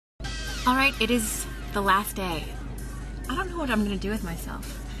All right, it is the last day. I don't know what I'm going to do with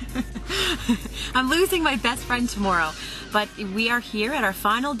myself. I'm losing my best friend tomorrow, but we are here at our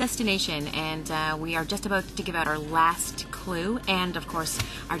final destination, and we are just about to give out our last clue and, of course,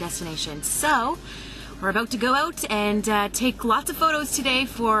 our destination. So, we're about to go out and take lots of photos today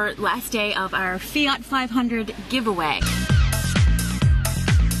for last day of our Fiat 500 giveaway.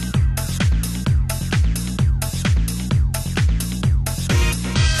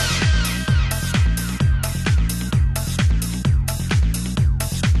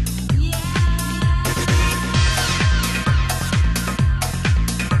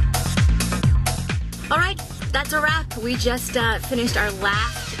 Alright, that's a wrap. We just finished our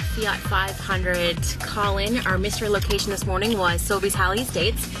last Fiat 500 call-in. Our mystery location this morning was Sobeys Halley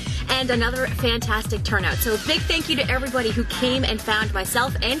Estates, and another fantastic turnout. So a big thank you to everybody who came and found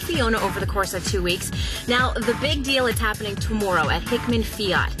myself and Fiona over the course of 2 weeks. Now, the big deal is happening tomorrow at Hickman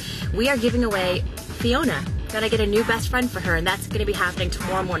Fiat. We are giving away Fiona. Gotta get a new best friend for her, and that's gonna be happening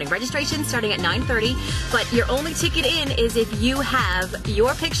tomorrow morning. Registration starting at 9:30, but your only ticket in is if you have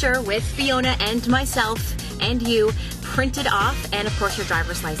your picture with Fiona and myself and you printed off, and of course your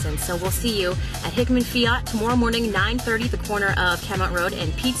driver's license. So we'll see you at Hickman Fiat tomorrow morning, 9:30, the corner of Camont Road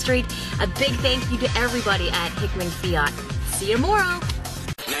and Peach Street. A big thank you to everybody at Hickman Fiat. See you tomorrow.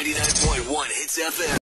 99.1 Hits FM.